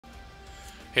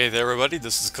Hey there everybody,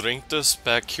 this is Grinctus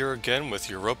back here again with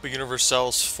Europa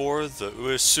Universalis for the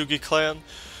Uesugi clan.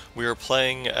 We are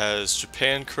playing as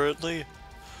Japan currently,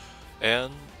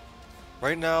 and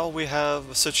right now we have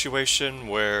a situation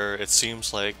where it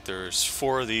seems like there's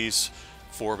four of these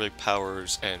four big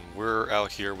powers and we're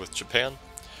out here with Japan.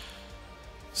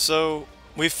 So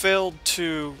we failed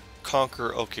to conquer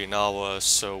Okinawa,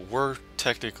 so we're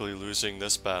technically losing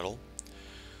this battle.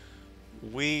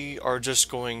 We are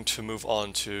just going to move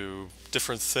on to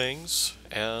different things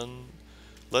and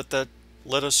let that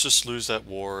let us just lose that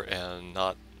war and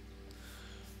not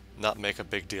make a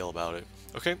big deal about it.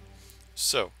 Okay?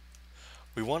 So,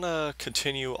 we want to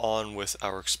continue on with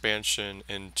our expansion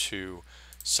into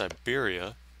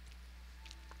Siberia.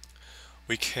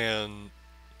 We can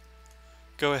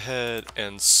go ahead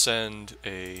and send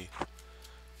a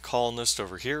colonist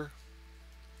over here.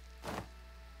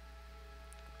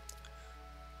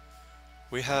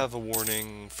 We have a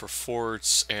warning for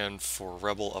forts and for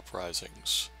rebel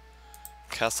uprisings.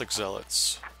 Catholic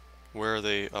zealots. Where are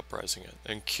they uprising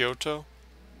at? In Kyoto?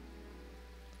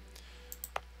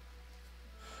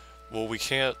 Well, we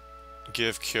can't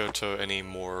give Kyoto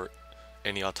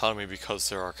any autonomy because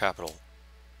they're our capital.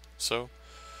 So,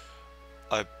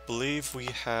 I believe we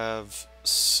have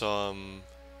some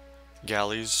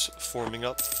galleys forming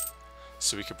up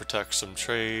so we can protect some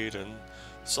trade and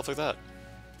stuff like that.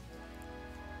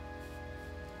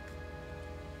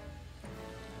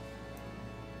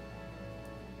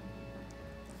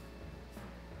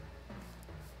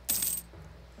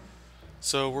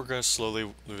 So we're going to slowly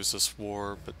lose this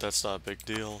war, but that's not a big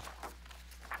deal.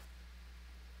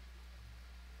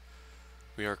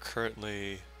 We are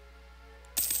currently...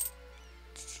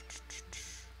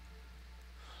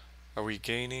 Are we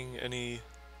gaining any...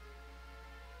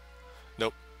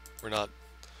 Nope, we're not.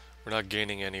 We're not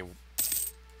gaining any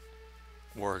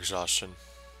war exhaustion.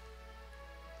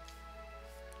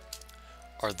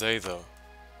 Are they, though?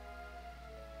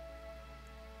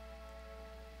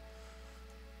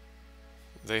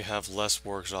 They have less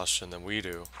war exhaustion than we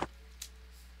do.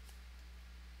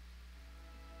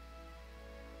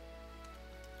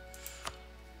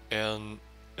 And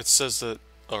it says that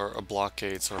our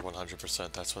blockades are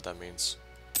 100%, that's what that means.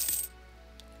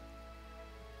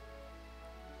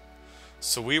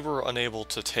 So we were unable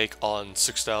to take on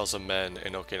 6,000 men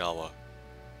in Okinawa.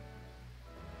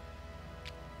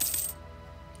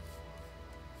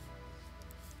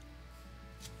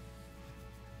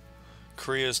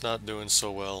 Korea's not doing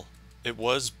so well. It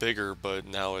was bigger, but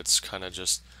now it's kind of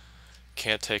just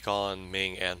can't take on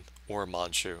Ming and or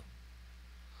Manchu.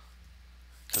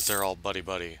 Because they're all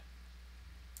buddy-buddy.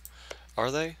 Are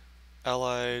they?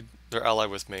 Allied? They're allied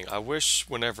with Ming. I wish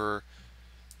whenever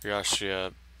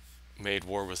Ryashia made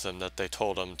war with them that they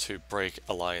told them to break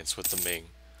alliance with the Ming.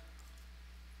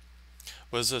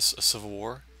 Was this a civil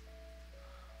war?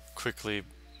 Quickly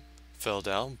fell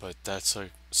down, but that's a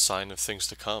sign of things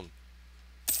to come.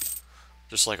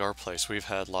 Just like our place, we've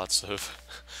had lots of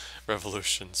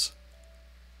revolutions.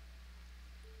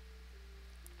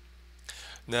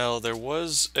 Now, there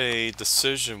was a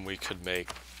decision we could make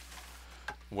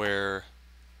where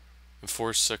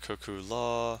enforce Sekoku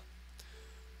law,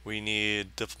 we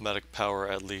need diplomatic power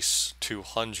at least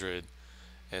 200,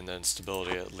 and then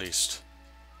stability at least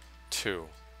 2.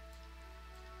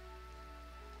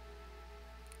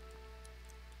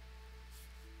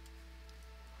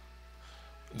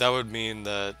 That would mean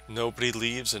that nobody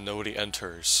leaves and nobody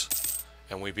enters,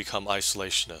 and we become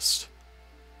isolationist.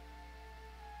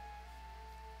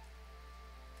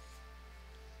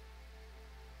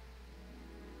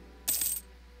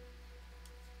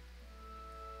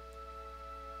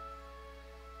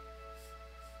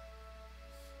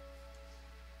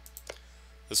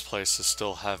 This place is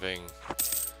still having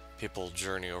people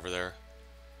journey over there.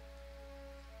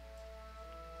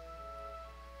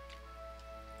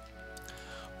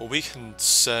 Well, we could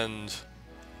send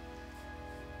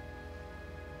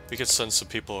some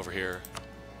people over here.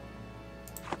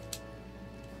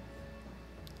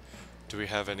 Do we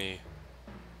have any?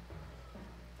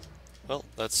 Well,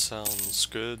 that sounds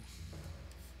good.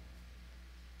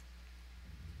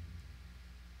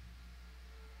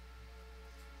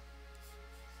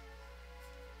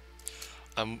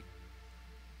 I'm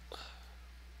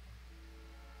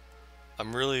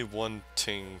really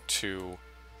wanting to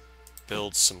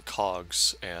build some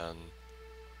cogs and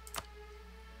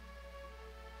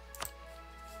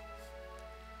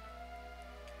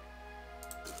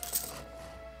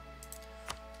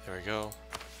there we go.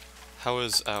 How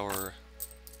is our...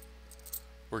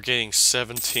 We're getting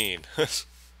 17.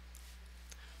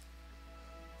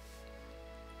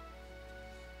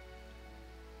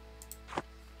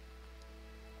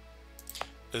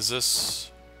 is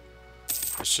this...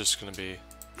 It's just gonna be...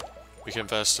 We can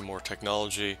invest in more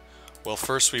technology. Well,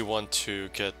 first we want to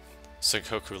get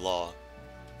Senkoku Law.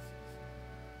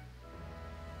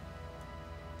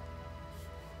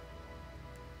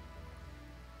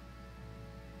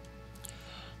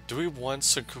 Do we want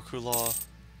Senkoku Law?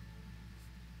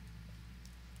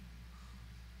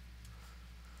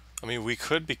 I mean, we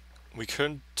could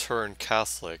turn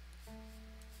Catholic.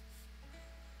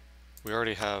 We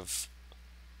already have...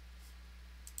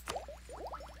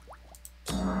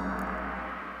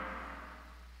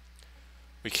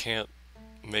 We can't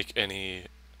make any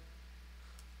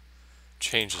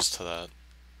changes to that.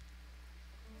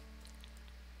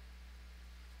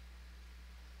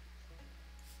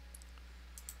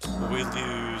 We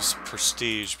lose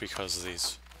prestige because of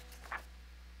these.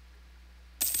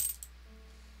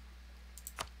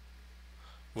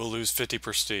 We'll lose 50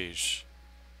 prestige.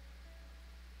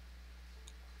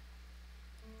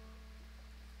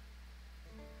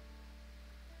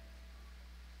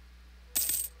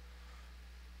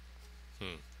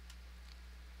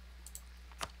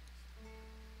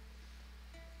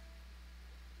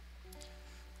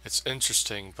 It's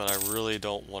interesting, but I really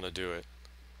don't want to do it.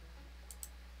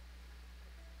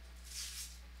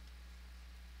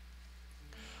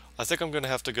 I think I'm going to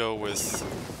have to go with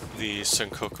the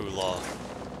Senkoku Law.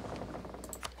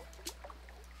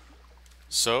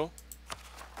 So,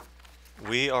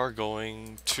 we are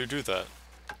going to do that.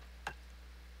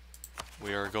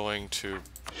 We are going to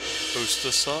boost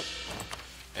this up,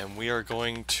 and we are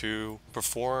going to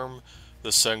perform the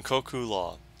Senkoku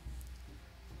Law.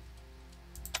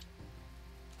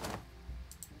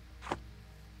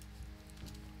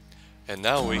 And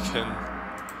now we can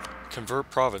convert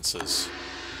provinces.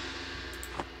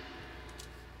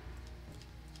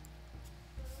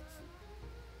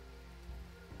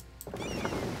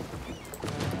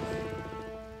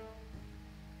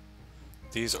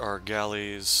 These are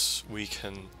galleys. We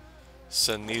can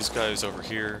send these guys over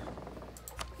here.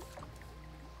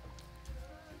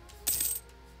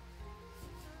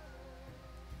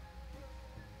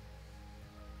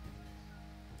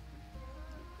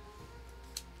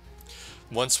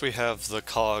 Once we have the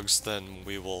cogs, then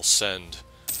we will send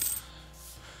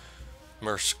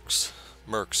mercs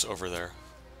over there.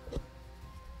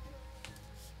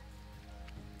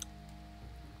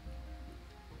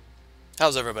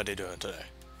 How's everybody doing today?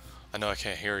 I know I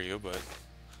can't hear you, but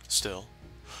still.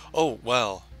 Oh,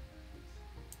 wow.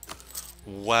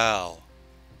 Wow.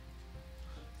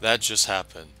 That just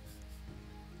happened.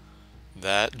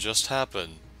 That just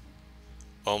happened.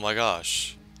 Oh my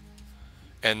gosh.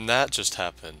 And that just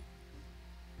happened.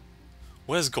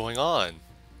 What is going on?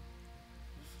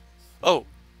 Oh,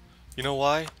 you know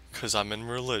why? Because I'm in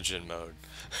religion mode.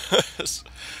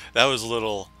 That was a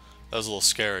little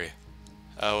scary.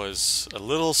 I was a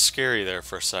little scary there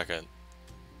for a second.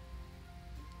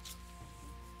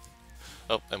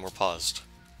 Oh, and we're paused.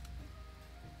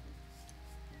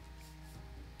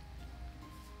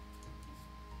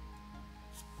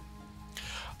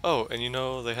 Oh, and you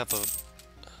know, they have a...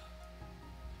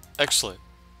 Excellent.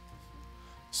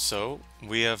 So,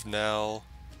 we have now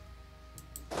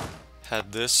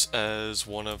had this as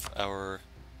one of our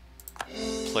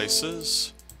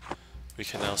places. We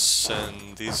can now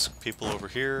send these people over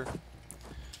here,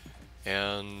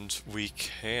 and we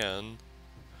can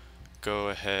go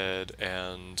ahead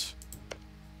and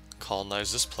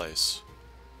colonize this place.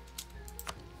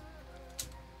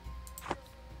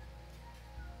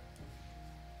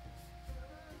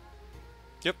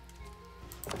 Yep.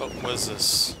 Oh, what is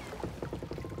this?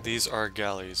 These are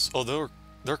galleys. Oh,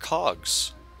 they're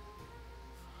cogs.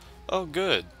 Oh,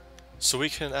 good. So we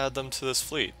can add them to this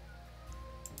fleet.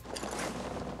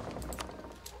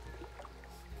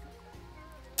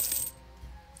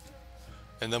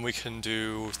 And then we can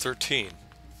do 13.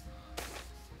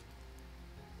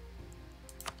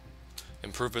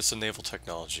 Improvements in naval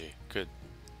technology. Good.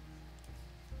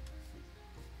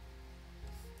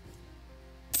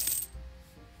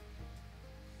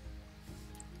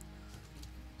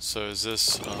 So is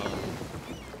this,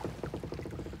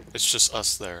 it's just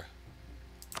us there.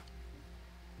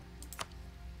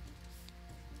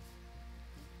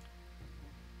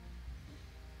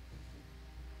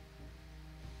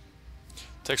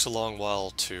 Takes a long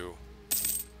while to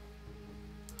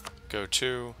go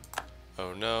to.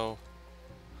 Oh no.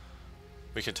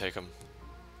 We can take him.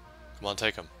 Come on,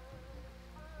 take him.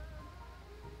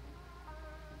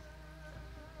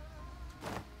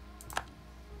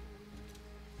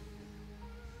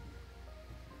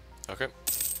 Okay.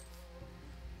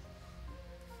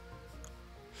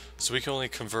 So we can only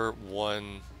convert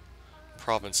one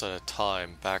province at a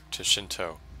time back to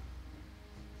Shinto.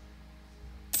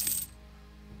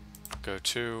 Go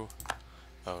to...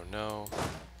 Oh no.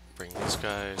 Bring these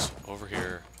guys over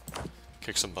here.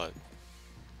 Kick some butt.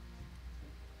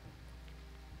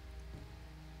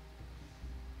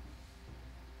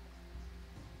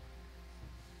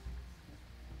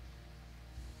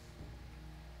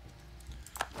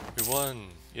 We won!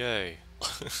 Yay!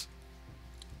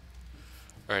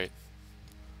 Alright.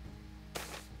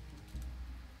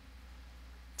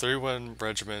 31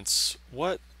 regiments.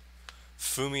 What?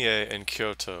 Fumie and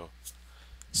Kyoto.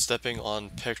 Stepping on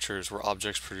pictures were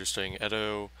objects produced during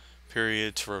Edo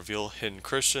period to reveal hidden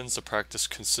Christians. The practice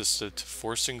consisted of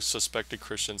forcing suspected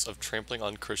Christians of trampling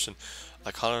on Christian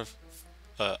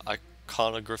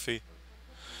iconography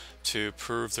to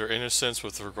prove their innocence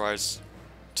with regards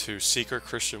to secret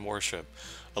Christian worship.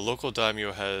 A local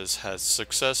daimyo has had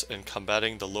success in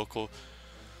combating the local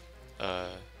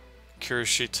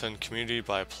Kirishitan community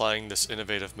by applying this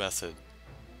innovative method.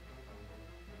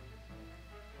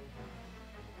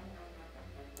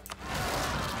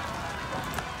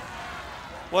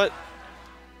 What?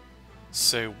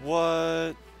 Say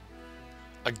what?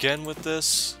 Again with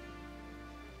this?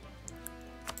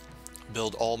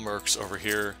 Build all mercs over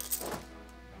here.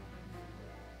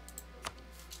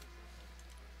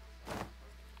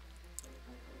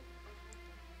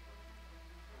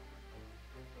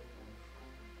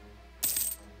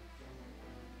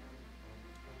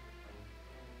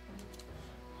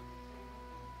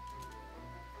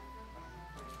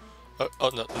 Oh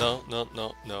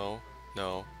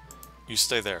no. You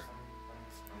stay there.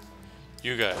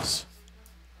 You guys.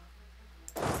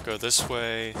 Go this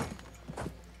way.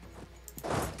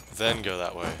 Then go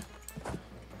that way.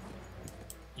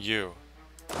 You.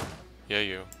 Yeah,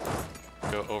 you.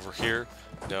 Go over here.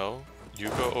 No. You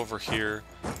go over here,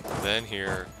 then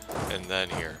here, and then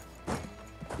here.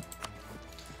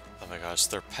 Oh my gosh,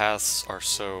 their paths are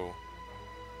so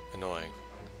annoying.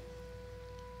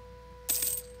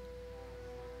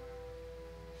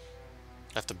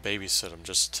 I have to babysit them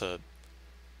just to...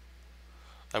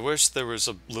 I wish there was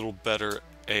a little better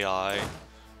AI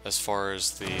as far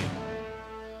as the...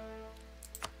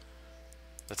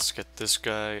 Let's get this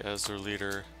guy as their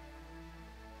leader.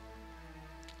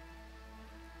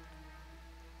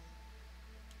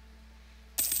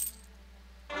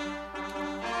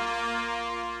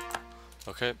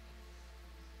 Okay.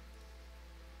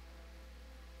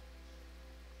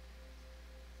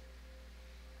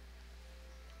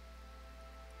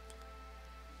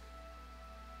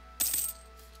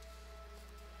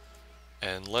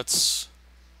 And let's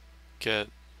get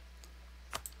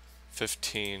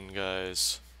 15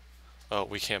 guys. Oh,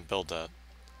 we can't build that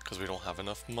because we don't have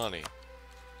enough money.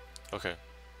 Okay.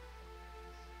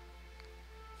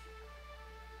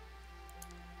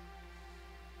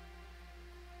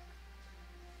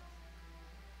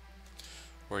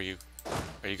 Where are you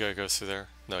gonna go through there?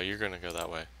 No, you're gonna go that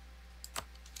way.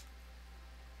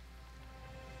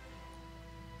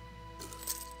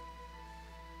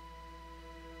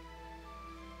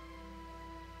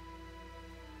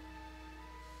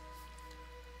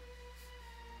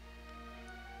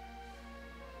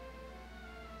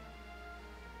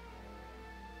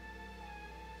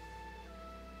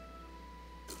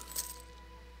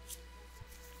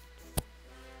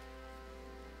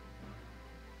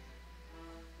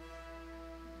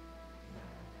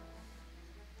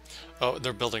 Oh,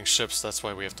 they're building ships, that's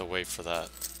why we have to wait for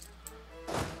that.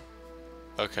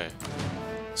 Okay.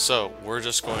 So, we're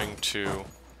just going to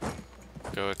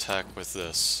go attack with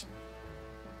this.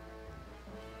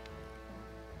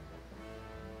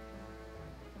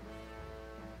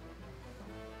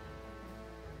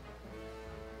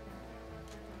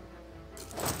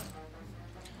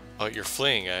 Oh, you're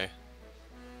fleeing, eh?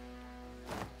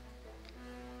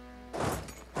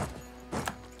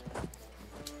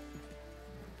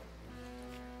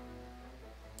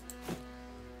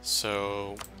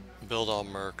 So, build all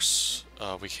mercs.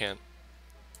 We can't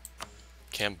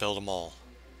build them all.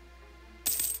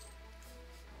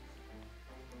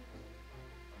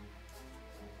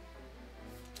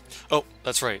 Oh,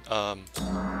 that's right.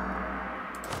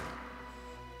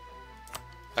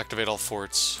 Activate all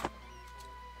forts.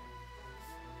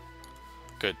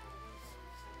 Good.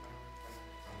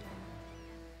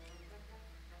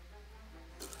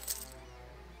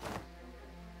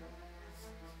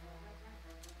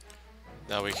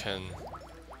 Now we can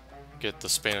get the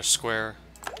Spanish square.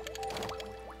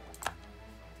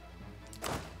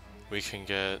 We can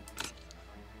get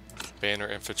banner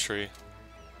infantry.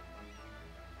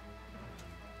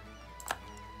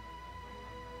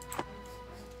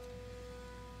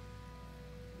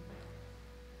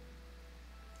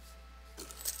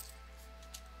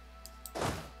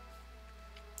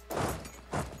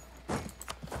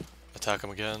 Attack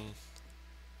him again.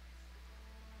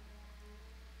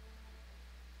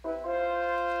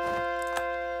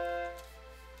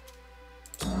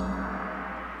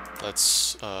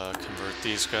 Let's convert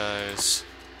these guys.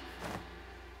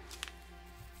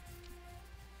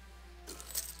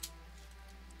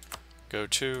 Go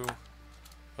to.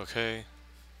 Okay.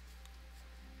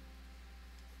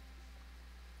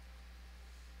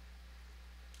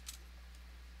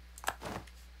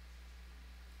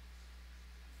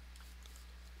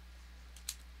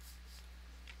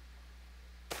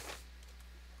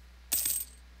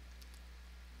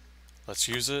 Let's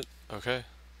use it. Okay.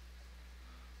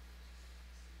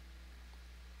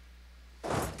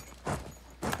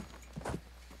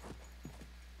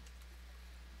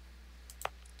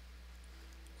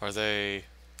 Are they...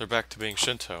 They're back to being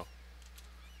Shinto.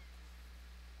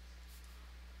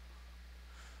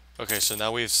 Okay, so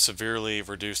now we've severely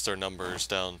reduced their numbers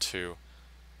down to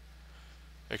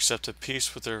accepted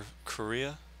peace with their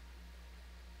Korea.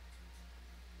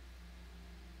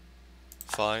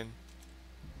 Fine.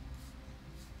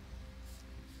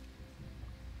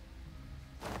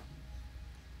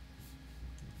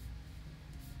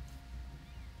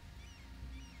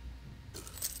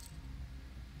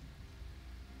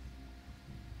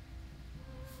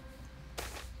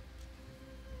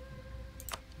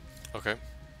 Okay.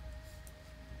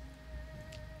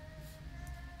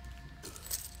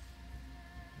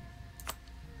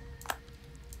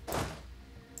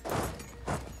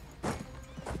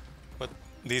 What?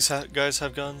 These guys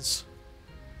have guns?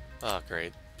 Ah,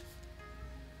 great.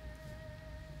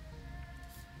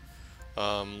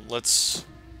 Let's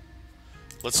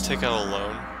take out a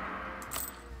loan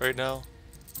right now.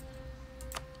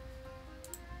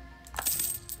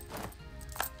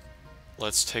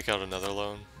 Let's take out another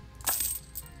loan.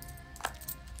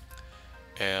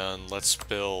 And let's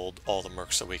build all the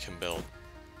mercs that we can build.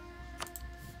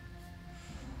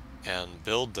 And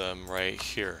build them right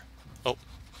here. Oh,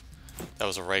 that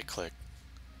was a right click.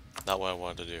 Not what I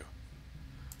wanted to do.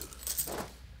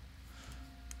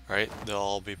 Alright, they'll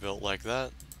all be built like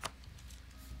that.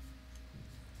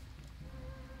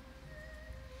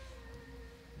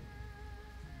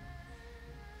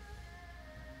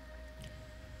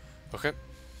 Okay.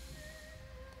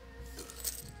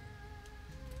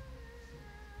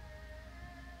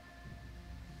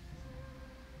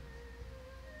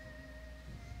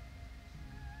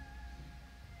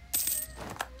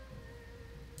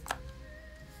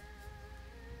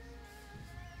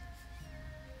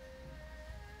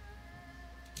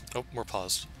 Oh, we're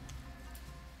paused.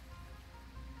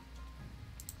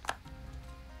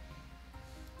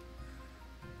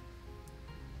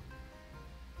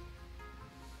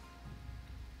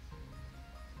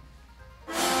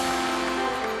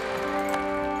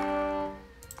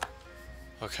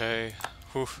 Okay.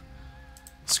 Whew.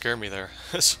 Scare me there.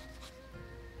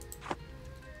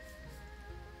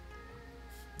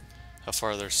 How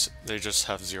far they just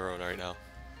have 0 right now.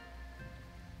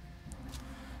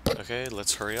 Okay,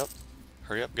 let's hurry up.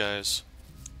 Hurry up, guys.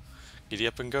 Giddy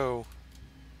up and go.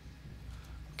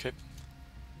 Okay.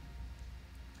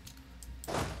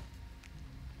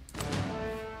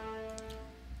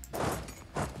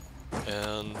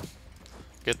 And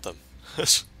get them.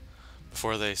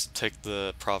 Before they take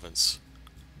the province.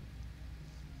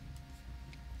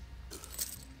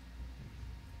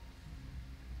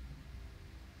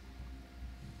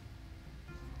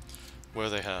 What do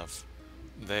they have?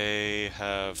 They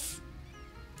have...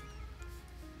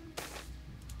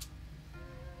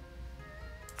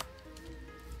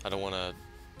 I don't want to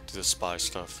do the spy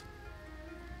stuff.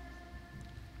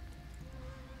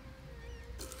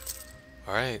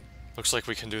 Alright, looks like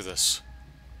we can do this.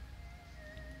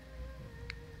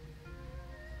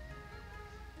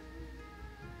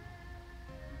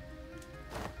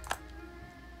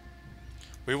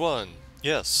 We won!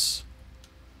 Yes!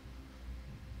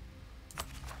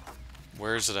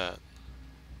 Where is it at?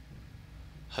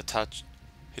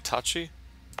 Hitachi?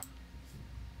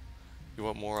 You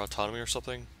want more autonomy or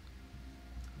something?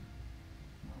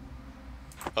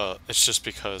 It's just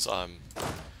because I'm...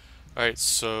 Alright,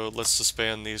 so let's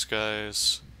disband these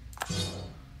guys.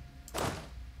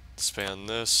 Disband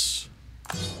this.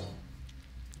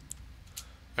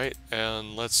 Alright,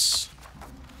 and let's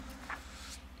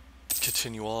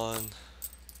continue on.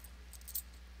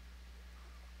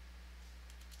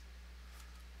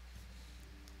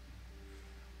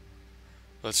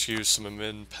 Let's use some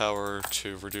admin power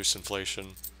to reduce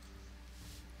inflation.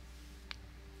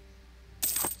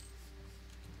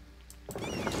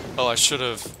 Oh, I should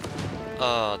have...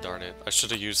 Ah, darn it. I should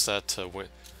have used that to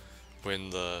win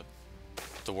the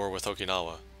war with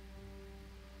Okinawa.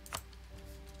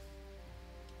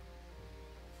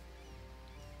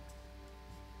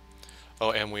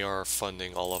 Oh, and we are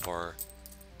funding all of our...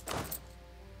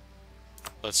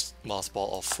 Let's mothball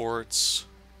all forts.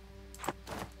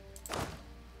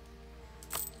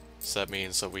 So that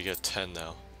means that we get 10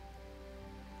 now.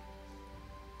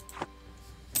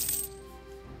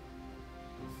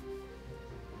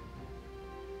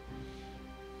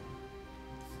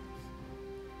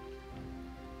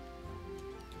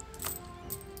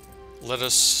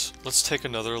 Let's take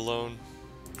another loan.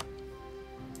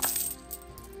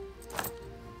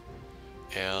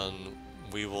 And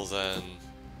we will then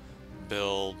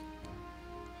build...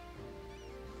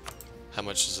 How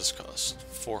much does this cost?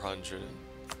 400.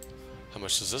 How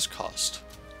much does this cost?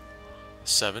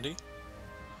 70?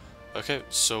 Okay,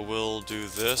 so we'll do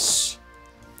this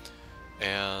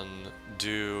and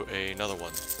do another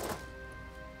one.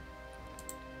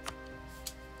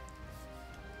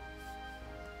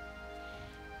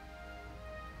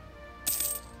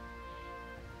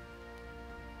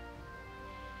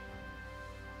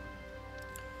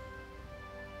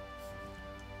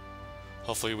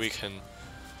 Hopefully we can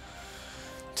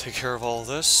take care of all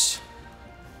this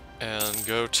and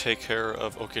go take care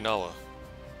of Okinawa.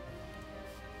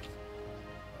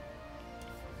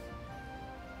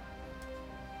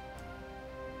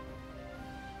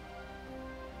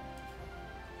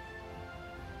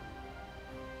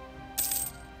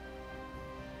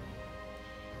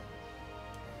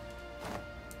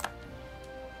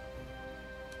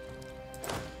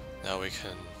 Now we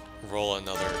can roll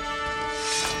another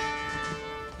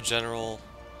general.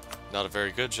 Not a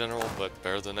very good general, but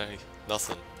better than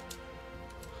nothing.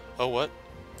 Oh, what?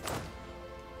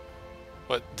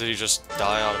 What, did he just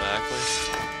die automatically?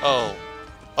 Oh.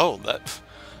 Oh, that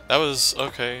was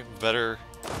okay, better.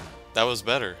 That was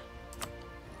better.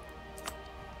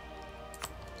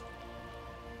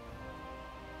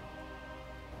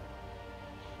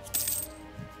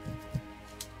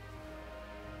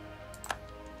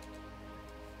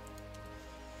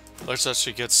 Let's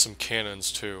actually get some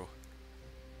cannons too.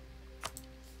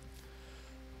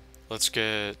 Let's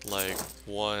get like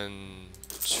 1,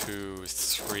 2,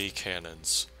 3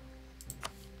 cannons.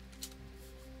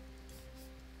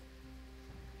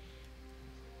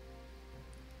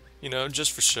 You know,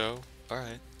 just for show.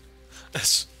 Alright.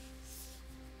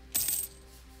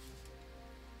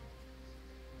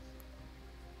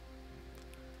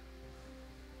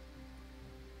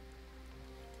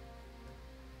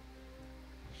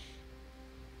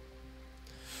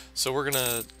 So we're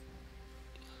gonna...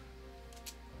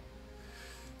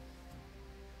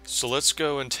 So let's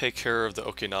go and take care of the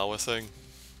Okinawa thing.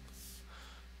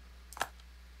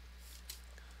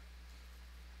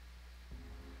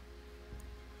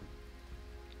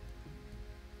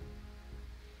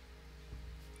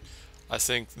 I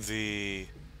think the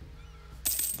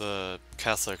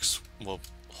Catholics will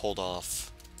hold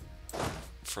off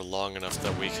for long enough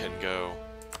that we can go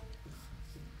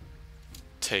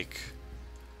take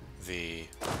the...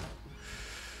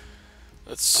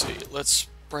 Let's see, let's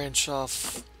branch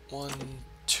off 1,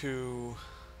 2,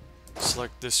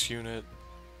 select this unit,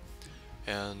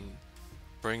 and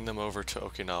bring them over to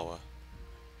Okinawa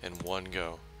in one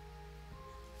go.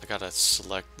 I gotta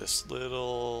select this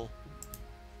little...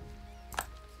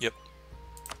 Yep.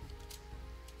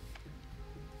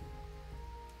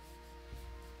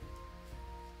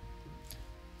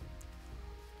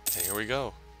 And here we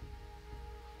go.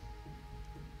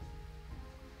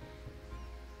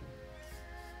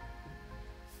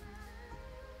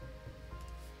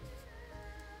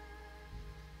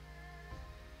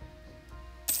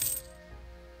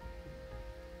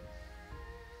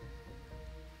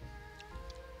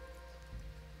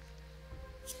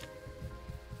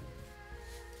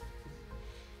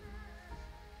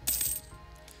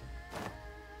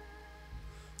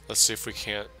 Let's see if we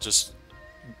can't just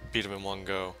beat him in one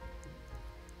go.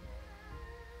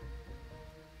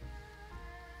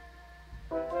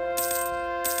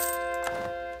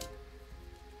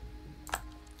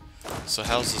 So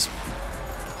how's this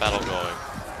battle going?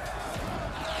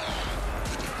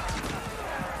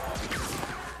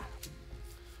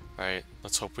 Alright,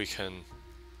 let's hope we can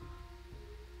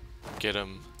get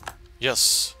him.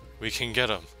 Yes, we can get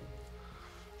him.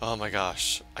 Oh my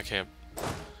gosh, I can't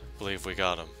believe we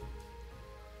got him.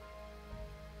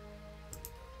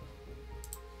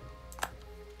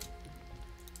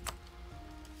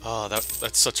 Oh,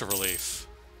 that's such a relief.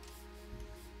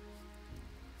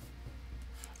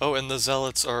 Oh, and the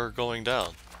zealots are going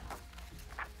down.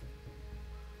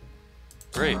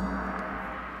 Great.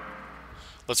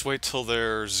 Let's wait till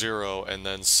they're 0 and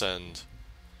then send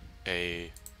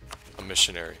a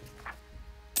missionary.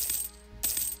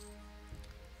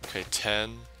 Okay,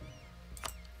 10.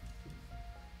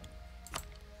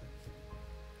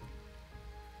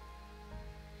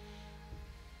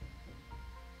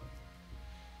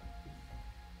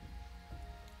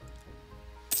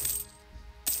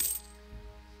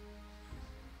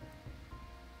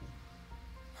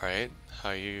 Alright,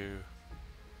 are you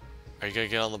gonna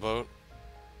get on the boat?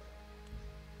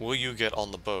 Will you get on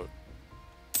the boat?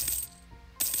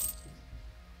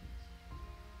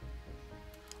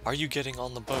 Are you getting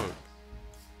on the boat?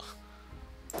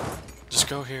 Just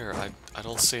go here. I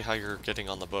don't see how you're getting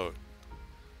on the boat.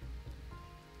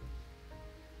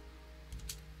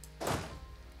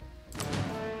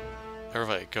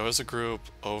 Everybody, go as a group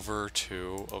over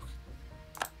to... Okay.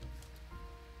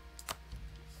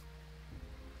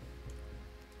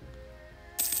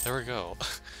 There we go.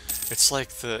 It's like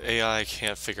the AI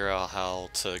can't figure out how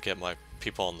to get my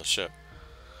people on the ship.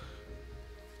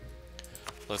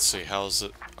 Let's see, how's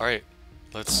it... Alright,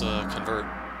 let's convert.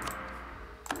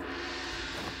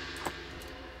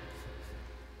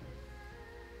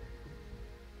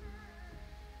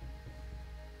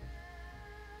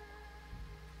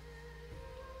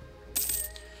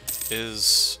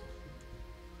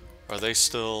 Are they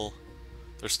still...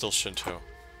 They're still Shinto.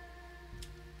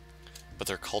 But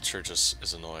their culture just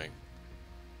is annoying.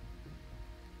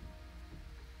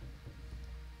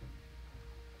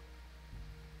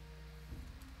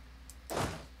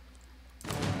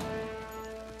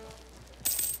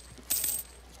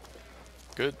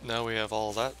 Good, now we have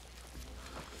all that.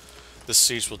 This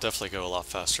siege will definitely go a lot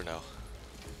faster now.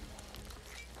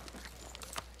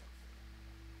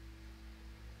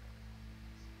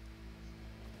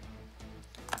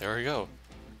 There we go.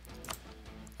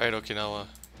 Alright, Okinawa.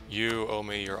 You owe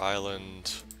me your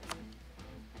island.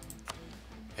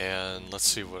 And let's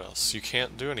see what else. You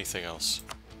can't do anything else.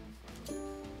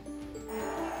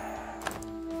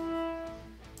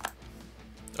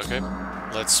 Okay,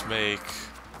 let's make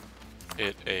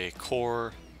it a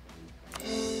core.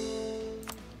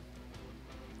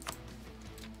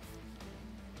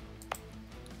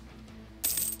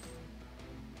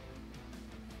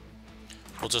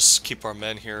 We'll just keep our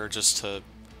men here just to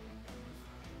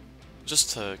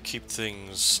keep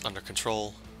things under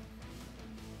control.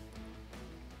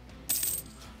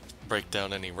 Break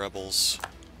down any rebels.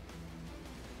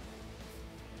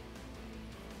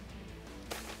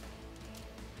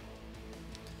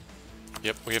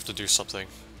 Yep, we have to do something.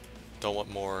 Don't want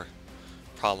more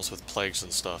problems with plagues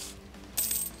and stuff.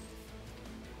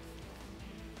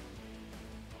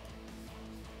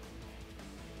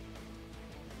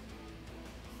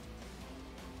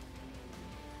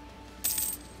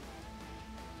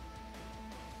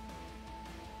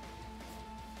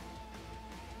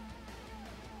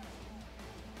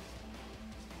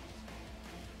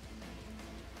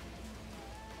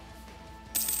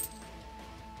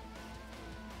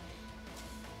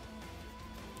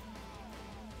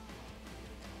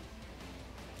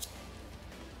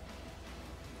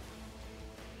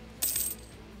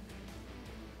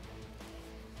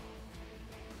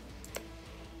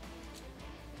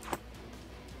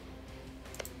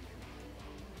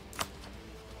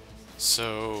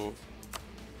 So,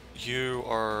 you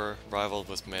are rivaled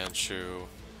with Manchu.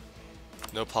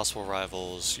 No possible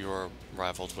rivals. You're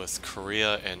rivaled with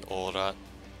Korea and Orat.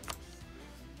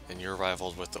 And you're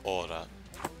rivaled with the Orat.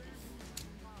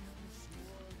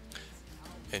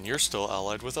 And you're still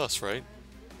allied with us, right?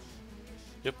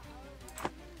 Yep.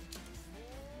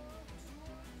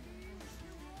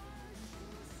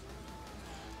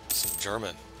 Some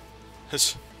German.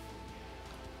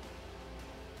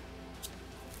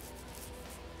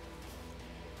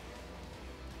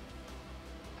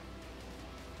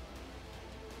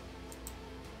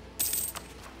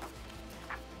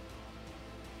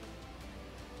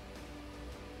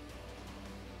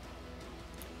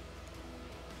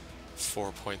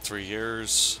 4.3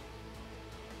 years.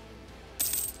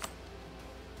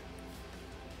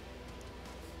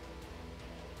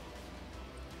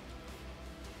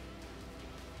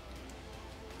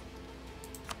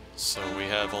 So we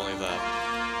have only that.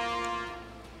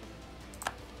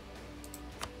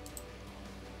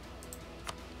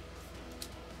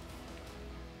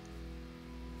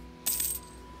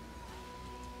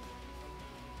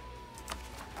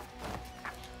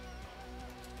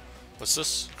 What's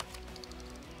this?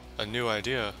 A new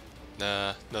idea?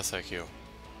 Nah, no thank you.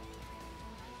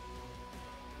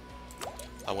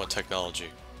 I want technology.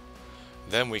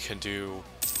 Then we can do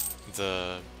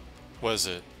the... what is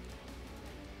it?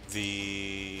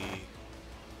 The...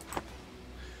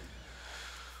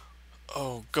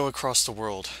 oh, go across the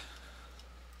world.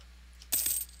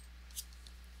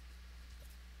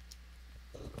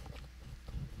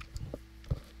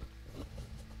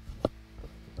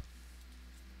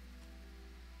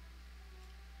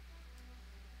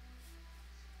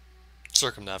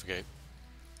 Circumnavigate.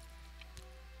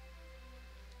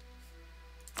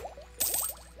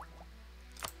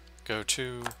 Go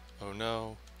to... oh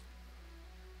no.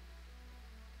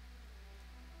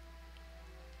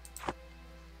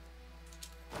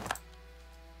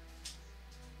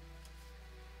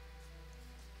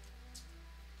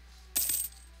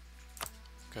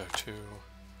 Go to...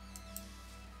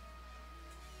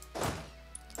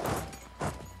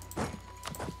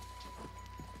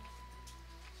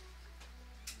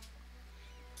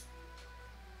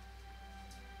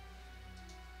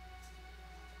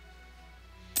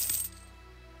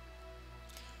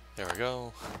 There we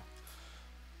go.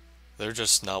 They're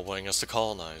just not wanting us to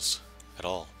colonize at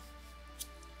all.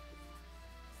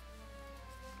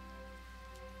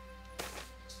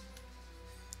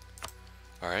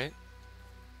 Alright.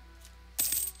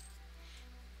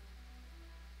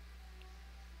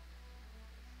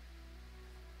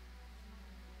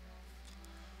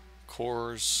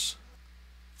 Cores.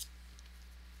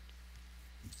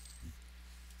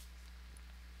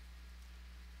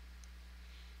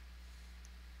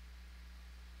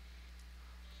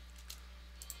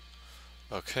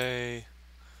 Okay.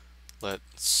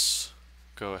 Let's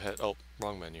go ahead. Oh,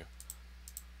 wrong menu.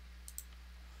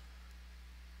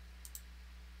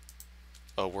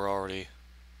 Oh,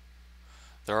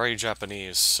 they're already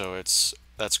Japanese, so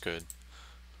that's good.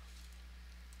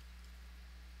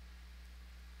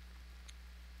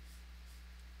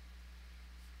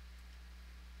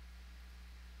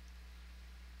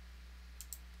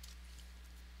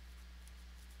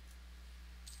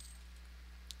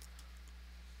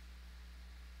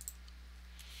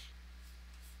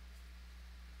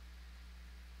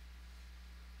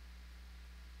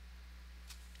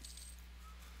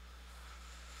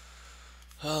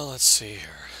 Oh, let's see here.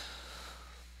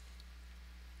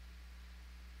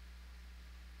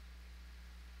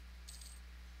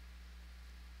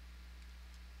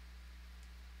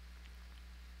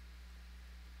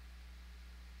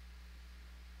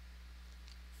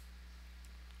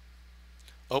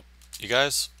 Oh, you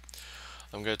guys,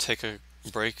 I'm gonna take a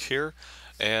break here,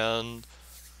 and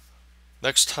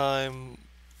next time,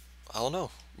 I don't know,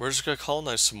 we're just gonna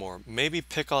colonize some more. Maybe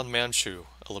pick on Manchu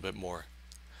a little bit more.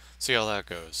 See how that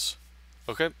goes.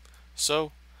 Okay,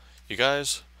 so, you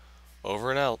guys, over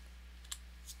and out.